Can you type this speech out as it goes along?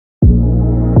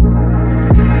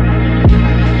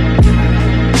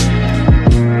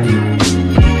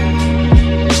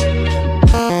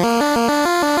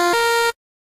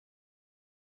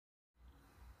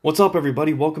What's up,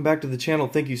 everybody? Welcome back to the channel.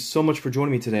 Thank you so much for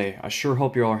joining me today. I sure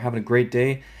hope you all are having a great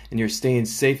day and you're staying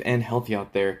safe and healthy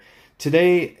out there.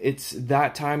 Today, it's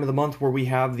that time of the month where we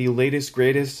have the latest,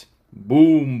 greatest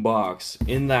BoomBox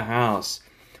in the house.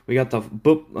 We got the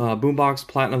BoomBox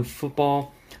Platinum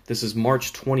Football. This is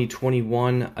March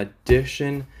 2021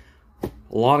 edition. A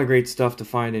lot of great stuff to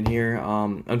find in here.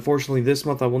 Unfortunately, this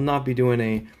month I will not be doing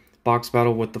a box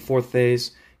battle with the fourth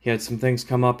phase. He had some things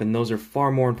come up, and those are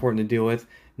far more important to deal with.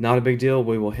 Not a big deal.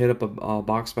 We will hit up a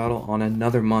box battle on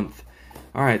another month.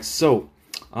 Alright, so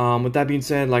with that being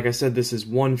said, like I said, this is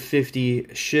 150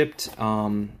 shipped.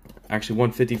 Actually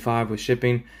 155 with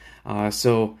shipping.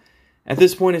 So at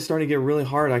this point it's starting to get really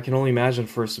hard. I can only imagine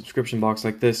for a subscription box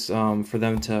like this, for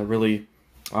them to really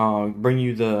bring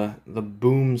you the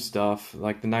boom stuff,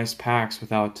 like the nice packs,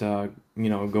 without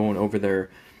going over their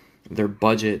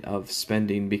budget of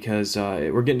spending, because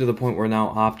we're getting to the point where now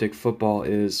Optic Football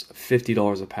is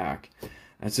 $50 a pack.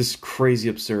 That's just crazy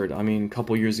absurd. I mean, a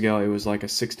couple years ago it was like a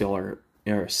 $6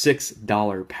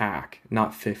 pack,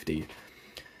 not 50.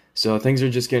 So things are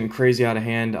just getting crazy out of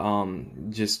hand.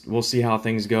 We'll see how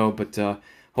things go, but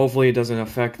hopefully it doesn't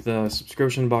affect the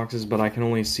subscription boxes, but I can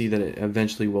only see that it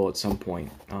eventually will at some point.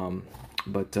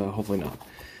 But hopefully not.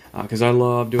 Because I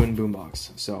love doing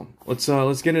BoomBox. So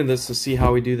let's get into this to see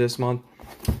how we do this month.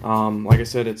 Like I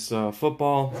said, it's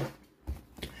football,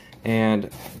 and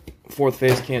fourth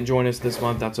phase can't join us this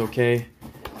month. That's okay.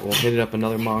 We'll hit it up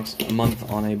another month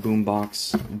on a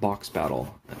BoomBox box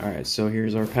battle. All right, so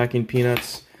here's our packing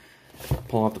peanuts.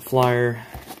 Pull out the flyer.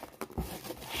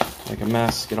 Make a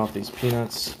mess. Get off these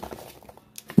peanuts.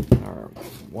 Our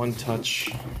one touch.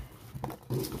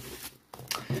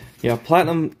 Yeah,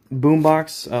 Platinum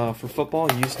BoomBox for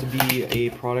football used to be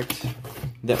a product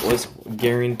that was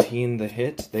guaranteeing the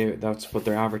hit. That's what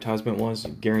their advertisement was,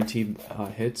 guaranteed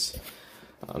hits.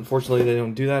 Unfortunately, they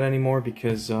don't do that anymore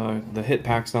because the hit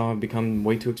packs now have become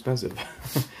way too expensive.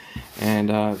 And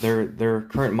their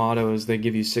current motto is they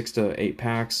give you 6 to 8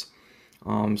 packs.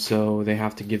 So they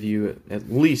have to give you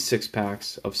at least 6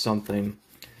 packs of something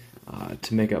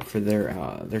to make up for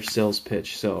their sales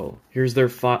pitch. So here's their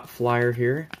flyer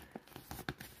here.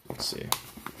 Let's see.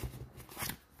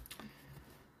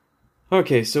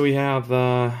 Okay, so we have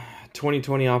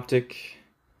 2020 Optic,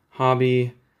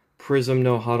 Hobby, Prism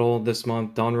No Huddle this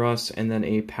month, Donruss, and then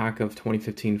a pack of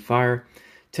 2015 Fire.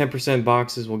 10%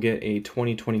 boxes will get a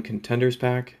 2020 Contenders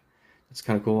pack. That's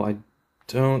kind of cool. I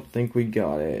don't think we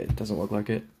got it. It doesn't look like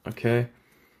it. Okay.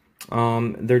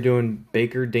 They're doing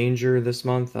Baker Danger this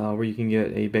month, where you can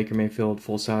get a Baker Mayfield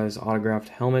full-size autographed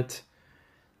helmet.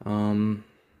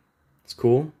 It's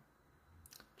cool.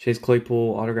 Chase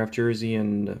Claypool autographed jersey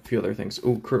and a few other things.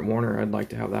 Ooh, Kurt Warner, I'd like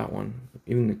to have that one.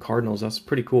 Even the Cardinals, that's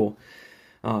pretty cool.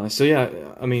 So yeah,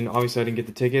 I mean, obviously I didn't get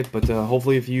the ticket, but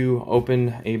hopefully if you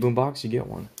open a BoomBox, you get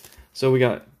one. So we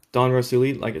got Donruss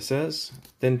Elite, like it says,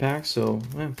 thin pack, so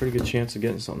pretty good chance of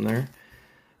getting something there.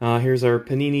 Here's our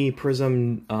Panini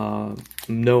Prism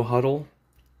No Huddle.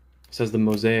 It says the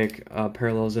mosaic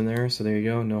parallels in there, so there you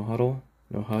go. No Huddle,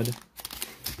 no HUD.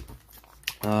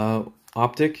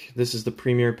 Optic, this is the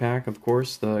premier pack, of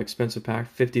course, the expensive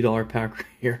pack, $50 pack right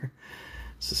here.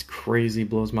 This is crazy,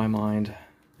 blows my mind.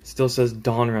 It still says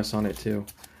Donruss on it too.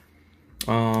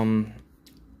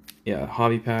 Yeah,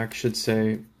 hobby pack, it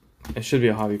should be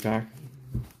a hobby pack.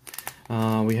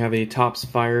 We have a Topps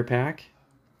Fire pack.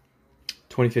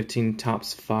 2015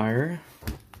 Topps Fire.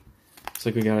 Looks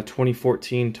like we got a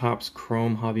 2014 Topps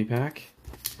Chrome Hobby Pack.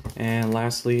 And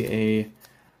lastly, a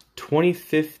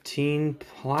 2015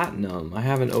 Platinum. I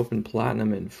haven't opened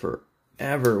Platinum in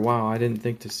forever. Wow, I didn't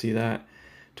think to see that.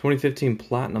 2015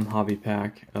 Platinum Hobby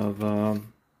Pack of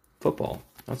football.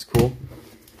 That's cool.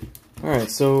 Alright,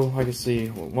 so I can see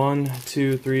 1,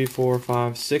 2, 3, 4,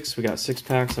 5, 6. We got 6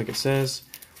 packs, like it says.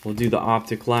 We'll do the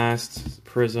Optic last.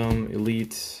 Prism,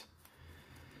 Elite,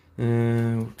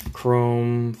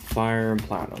 Chrome, Fire, and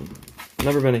Platinum.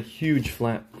 Never been a huge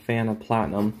fan of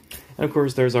Platinum. And of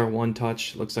course, there's our one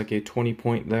touch. Looks like a 20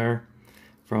 point there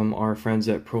from our friends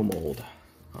at Pro Mold.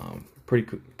 Pretty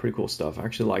cool stuff. I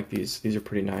actually like these. These are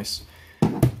pretty nice.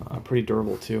 Pretty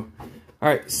durable too.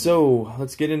 Alright, so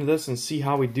let's get into this and see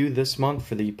how we do this month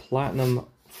for the Platinum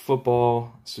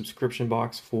Football subscription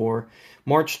box for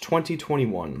March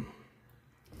 2021.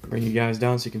 Bring you guys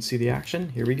down so you can see the action.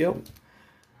 Here we go.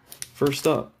 First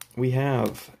up, we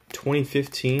have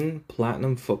 2015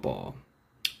 Platinum Football.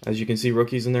 As you can see,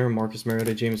 rookies in there: Marcus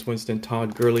Mariota, Jameis Winston,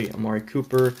 Todd Gurley, Amari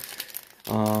Cooper.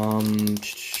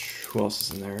 Who else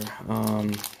is in there?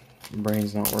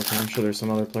 Brain's not working. I'm sure there's some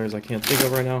other players I can't think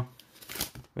of right now.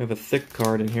 We have a thick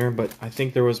card in here, but I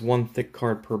think there was one thick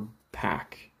card per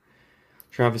pack.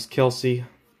 Travis Kelce.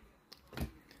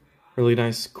 Really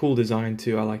nice, cool design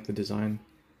too. I like the design.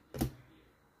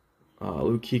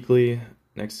 Luke Kuechly.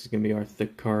 Next is going to be our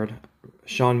thick card.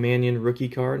 Sean Mannion rookie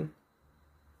card.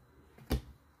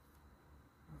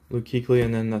 Luke Kuechly,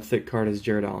 and then the thick card is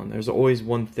Jared Allen. There's always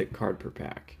one thick card per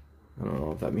pack. I don't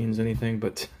know if that means anything,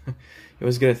 but you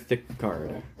always get a thick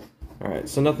card. Alright,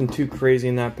 so nothing too crazy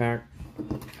in that pack.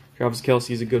 Travis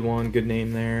Kelce's a good one, good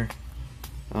name there.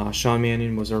 Sean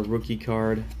Mannion was our rookie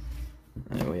card.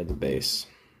 And we had the base.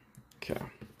 Okay.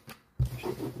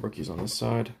 Rookies on this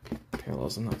side,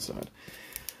 parallels on that side.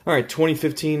 Alright,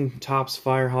 2015 Topps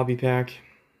Fire Hobby Pack.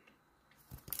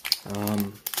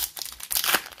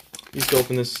 Used to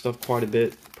open this stuff quite a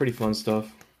bit. Pretty fun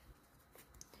stuff.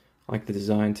 I like the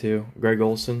design too. Greg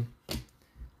Olson.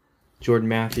 Jordan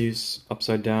Matthews,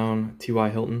 upside down. T.Y.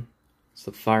 Hilton. It's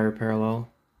the Fire parallel.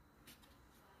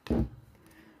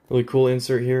 Really cool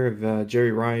insert here of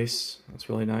Jerry Rice. That's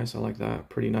really nice. I like that.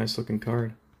 Pretty nice looking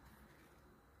card.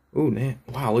 Ooh, man.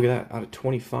 Wow, look at that. Out of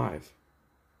 25.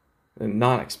 I did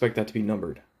not expect that to be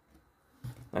numbered.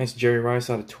 Nice Jerry Rice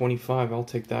out of 25. I'll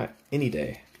take that any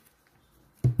day.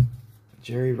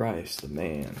 Jerry Rice, the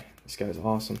man. This guy's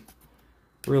awesome.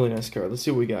 Really nice card. Let's see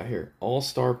what we got here.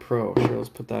 All-Star Pro. Sure, let's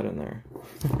put that in there.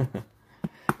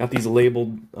 Got these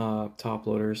labeled top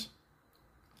loaders.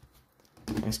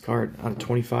 Nice card. Out of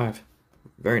 25.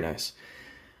 Very nice.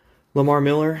 Lamar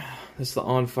Miller. This is the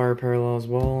On Fire parallel as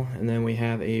well. And then we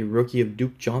have a rookie of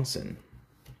Duke Johnson.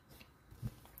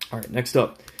 Alright, next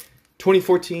up.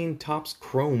 2014 Topps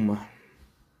Chrome.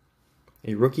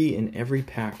 A rookie in every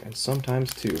pack, and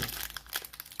sometimes two.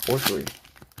 Or three.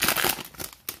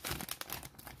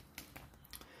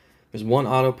 There's one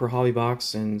auto per hobby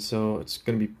box, and so it's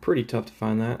going to be pretty tough to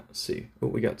find that. Let's see. Oh,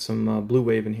 we got some Blue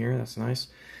Wave in here. That's nice.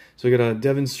 So we got a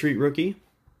Devon Street rookie.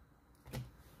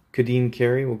 Kadeem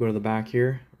Carey. We'll go to the back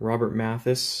here. Robert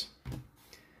Mathis.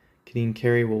 Kadeem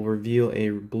Carey will reveal a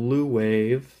Blue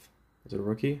Wave. Is it a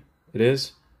rookie? It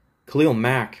is. Khalil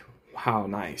Mack. Wow,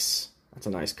 nice. That's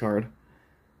a nice card.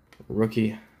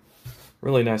 Rookie.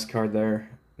 Really nice card there.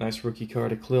 Nice rookie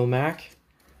card of Khalil Mack.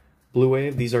 Blue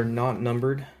Wave. These are not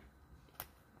numbered.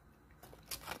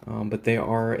 But they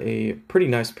are a pretty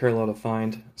nice parallel to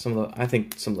find. I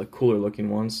think some of the cooler looking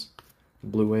ones.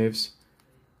 Blue Waves.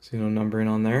 See no numbering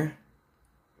on there.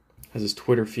 Has his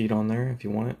Twitter feed on there if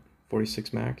you want it.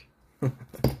 46 Mac.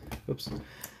 Oops.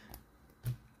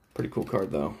 Pretty cool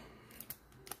card though.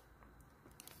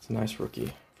 It's a nice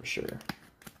rookie for sure.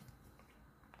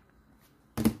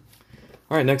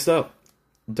 Alright, next up.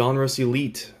 Donruss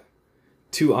Elite.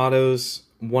 2 autos,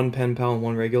 1 pen pal and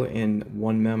 1 regular, and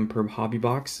 1 mem per hobby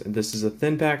box. And this is a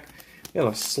thin pack. You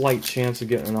have a slight chance of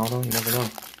getting an auto. You never know.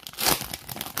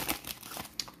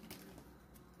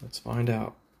 Let's find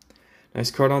out.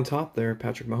 Nice card on top there,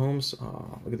 Patrick Mahomes.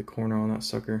 Oh, look at the corner on that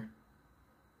sucker.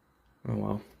 Oh,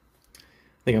 well.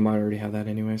 I think I might already have that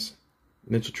anyways.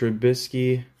 Mitchell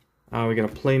Trubisky. We got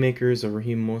a Playmakers of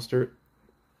Raheem Mostert.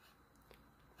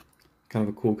 Kind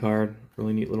of a cool card.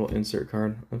 Really neat little insert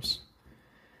card. Oops.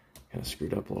 Kind of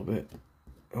screwed up a little bit.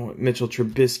 Oh, Mitchell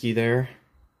Trubisky there.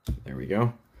 There we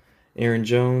go. Aaron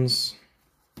Jones.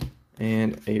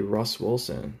 And a Russ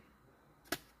Wilson.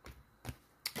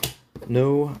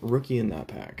 No rookie in that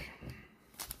pack.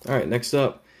 Alright, next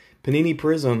up. Panini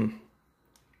Prism.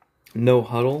 No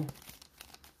Huddle.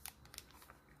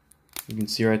 You can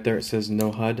see right there it says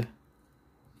no HUD.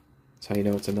 That's how you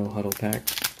know it's a no huddle pack.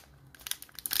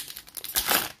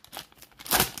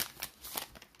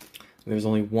 There's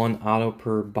only 1 auto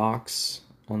per box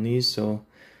on these, so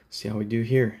let's see how we do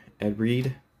here. Ed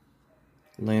Reed,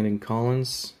 Landon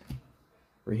Collins,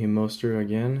 Raheem Mostert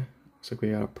again. Looks like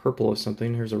we got a purple or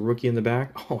something. Here's a rookie in the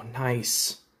back. Oh,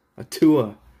 nice. A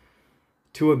Tua.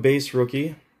 Tua base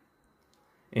rookie.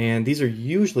 And these are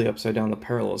usually upside down the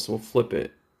parallels, so we'll flip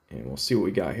it. And we'll see what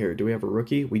we got here. Do we have a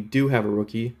rookie? We do have a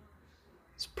rookie.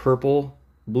 It's purple.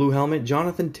 Blue helmet.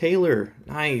 Jonathan Taylor.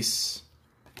 Nice.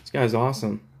 This guy's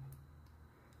awesome.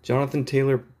 Jonathan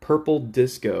Taylor, Purple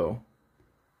Disco.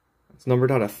 It's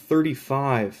numbered out of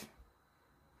 35.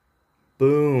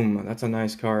 Boom. That's a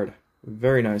nice card.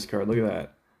 Very nice card. Look at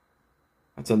that.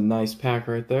 That's a nice pack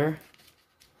right there.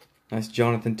 Nice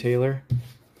Jonathan Taylor.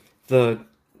 The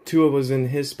Tua was in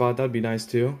his spot. That'd be nice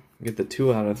too. Get the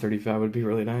 2 out of 35 would be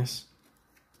really nice.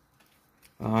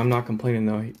 I'm not complaining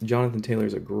though. Jonathan Taylor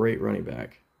is a great running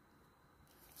back.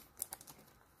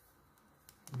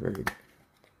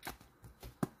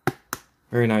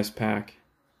 Very nice pack.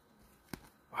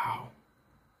 Wow.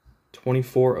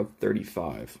 24 of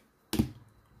 35. And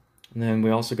then we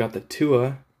also got the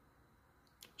Tua,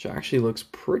 which actually looks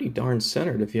pretty darn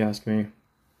centered if you ask me.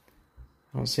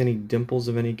 I don't see any dimples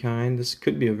of any kind. This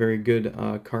could be a very good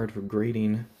card for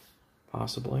grading,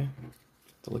 possibly.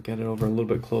 To look at it over a little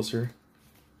bit closer.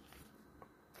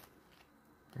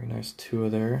 Very nice Tua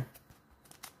there.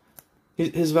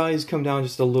 His values come down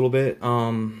just a little bit,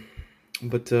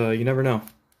 but you never know.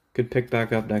 Could pick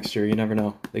back up next year. You never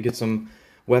know. They get some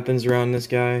weapons around this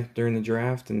guy during the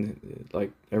draft, and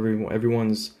like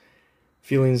everyone's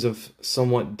feelings of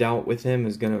somewhat doubt with him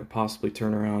is gonna possibly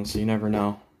turn around. So you never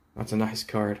know. That's a nice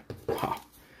card. Wow,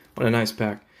 what a nice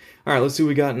pack. All right, let's see what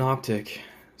we got in Optic.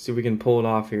 See if we can pull it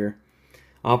off here.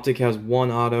 Optic has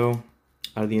one auto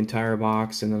out of the entire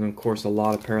box, and then of course a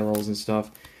lot of parallels and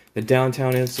stuff. The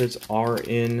downtown inserts are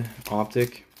in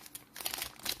Optic.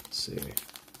 Let's see.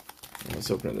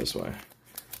 Let's open it this way.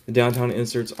 The downtown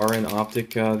inserts are in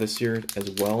Optic this year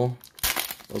as well.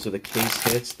 Those are the case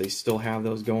hits. They still have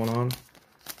those going on.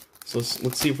 So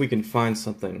let's see if we can find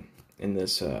something in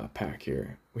this pack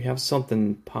here. We have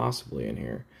something possibly in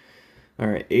here. All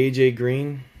right, AJ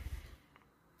Green.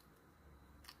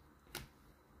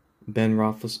 Ben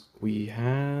Roethlisberger. We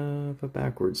have a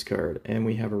backwards card, and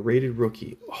we have a rated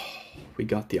rookie. Oh, we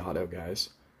got the auto,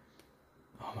 guys.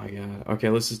 Oh my god. Okay,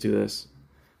 let's just do this.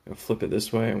 I'm gonna flip it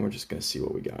this way, and we're just gonna see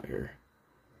what we got here.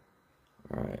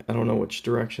 All right, I don't know which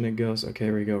direction it goes. Okay,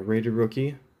 here we go. Rated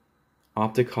rookie,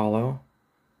 Optic Hollow.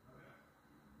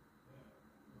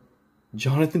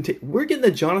 Jonathan, we're getting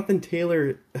the Jonathan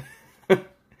Taylor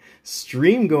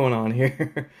stream going on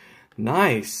here.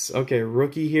 Nice. Okay,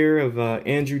 rookie here of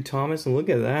Andrew Thomas, and look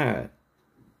at that.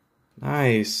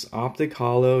 Nice. Optic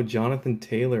Hollow, Jonathan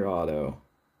Taylor auto.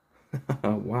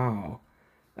 Wow.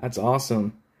 That's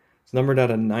awesome. It's numbered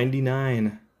out of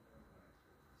 99.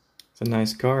 It's a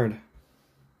nice card.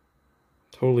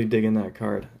 Totally digging that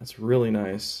card. That's really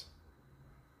nice.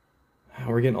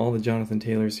 We're getting all the Jonathan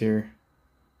Taylors here.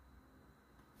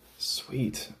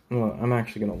 Sweet. I'm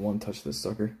actually going to one-touch this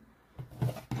sucker.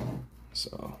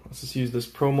 So let's just use this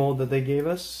pro mold that they gave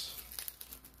us.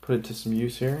 Put it to some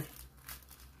use here.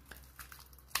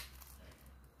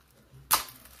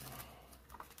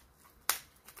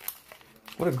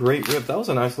 What a great rip. That was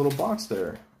a nice little box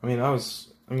there. I mean,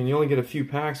 you only get a few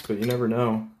packs, but you never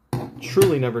know.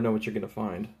 Truly never know what you're going to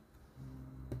find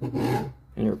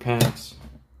in your packs.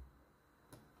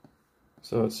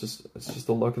 So it's just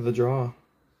the luck of the draw.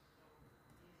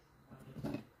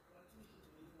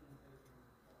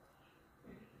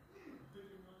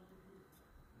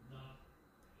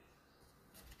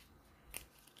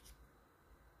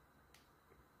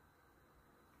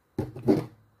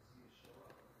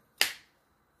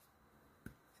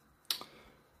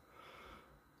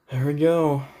 There we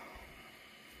go.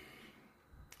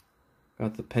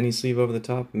 Got the penny sleeve over the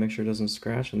top and make sure it doesn't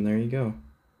scratch, and there you go.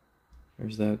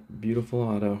 There's that beautiful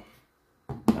auto.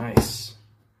 Nice.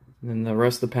 And then the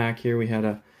rest of the pack here, we had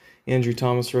a Andrew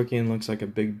Thomas rookie, and looks like a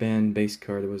Big Ben base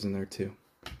card that was in there too.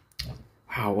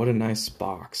 Wow, what a nice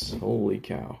box. Holy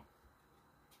cow.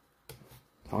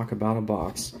 Talk about a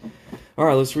box.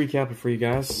 Alright, let's recap it for you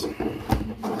guys.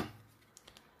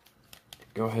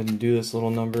 Go ahead and do this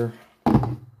little number.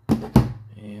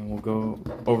 We'll go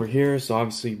over here. So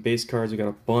obviously base cards, we got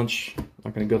a bunch.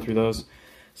 Not going to go through those.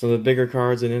 So the bigger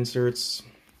cards and inserts.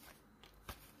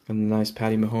 And the nice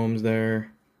Patty Mahomes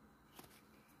there.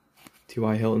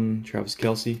 T.Y. Hilton, Travis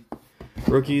Kelce.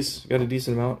 Rookies, got a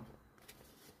decent amount.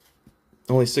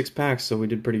 Only 6 packs, so we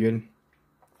did pretty good.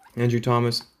 Andrew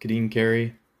Thomas, Kadeem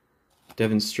Carey,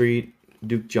 Devin Street,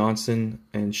 Duke Johnson,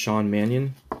 and Sean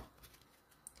Mannion.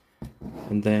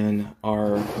 And then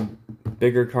our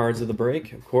bigger cards of the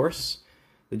break, of course.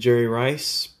 The Jerry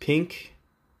Rice, pink.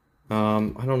 I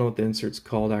don't know what the insert's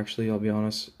called, actually, I'll be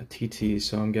honest. A TT,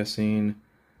 so I'm guessing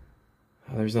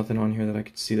there's nothing on here that I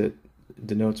could see that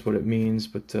denotes what it means,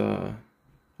 but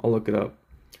I'll look it up.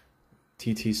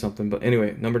 TT something. But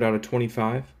anyway, numbered out of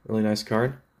 25. Really nice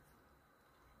card.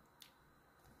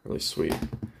 Really sweet.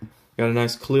 Got a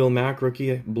nice Khalil Mack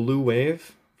rookie, Blue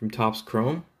Wave from Topps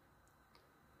Chrome.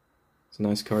 It's a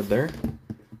nice card there.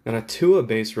 Got a Tua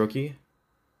base rookie.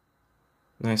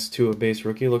 Nice Tua base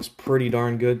rookie. Looks pretty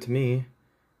darn good to me.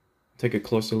 Take a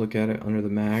closer look at it under the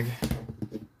mag.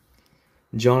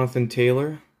 Jonathan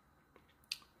Taylor.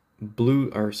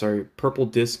 Purple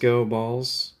disco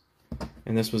balls.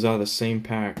 And this was out of the same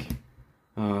pack.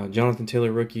 Jonathan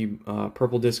Taylor rookie,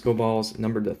 purple disco balls,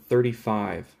 numbered to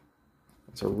 35.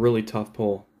 It's a really tough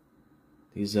pull.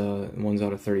 These ones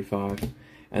out of 35.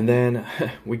 And then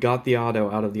we got the auto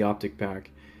out of the Optic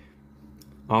pack.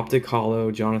 Optic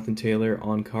Hollow, Jonathan Taylor,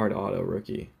 on-card auto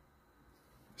rookie.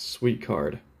 Sweet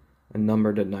card. And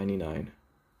numbered at 99.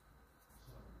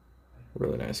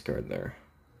 Really nice card there.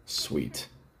 Sweet.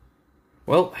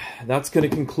 Well, that's going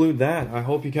to conclude that. I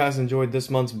hope you guys enjoyed this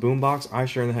month's BoomBox. I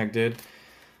sure in the heck did.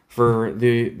 For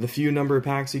the few number of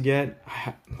packs you get,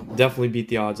 definitely beat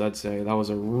the odds, I'd say. That was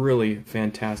a really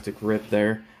fantastic rip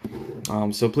there.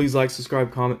 So please like,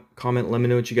 subscribe, comment. Let me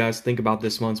know what you guys think about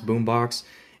this month's BoomBox.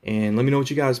 And let me know what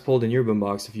you guys pulled in your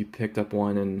BoomBox if you picked up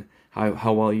one and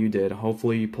how well you did.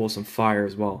 Hopefully you pull some fire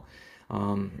as well.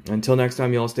 Until next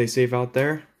time, y'all stay safe out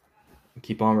there.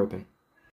 Keep on ripping.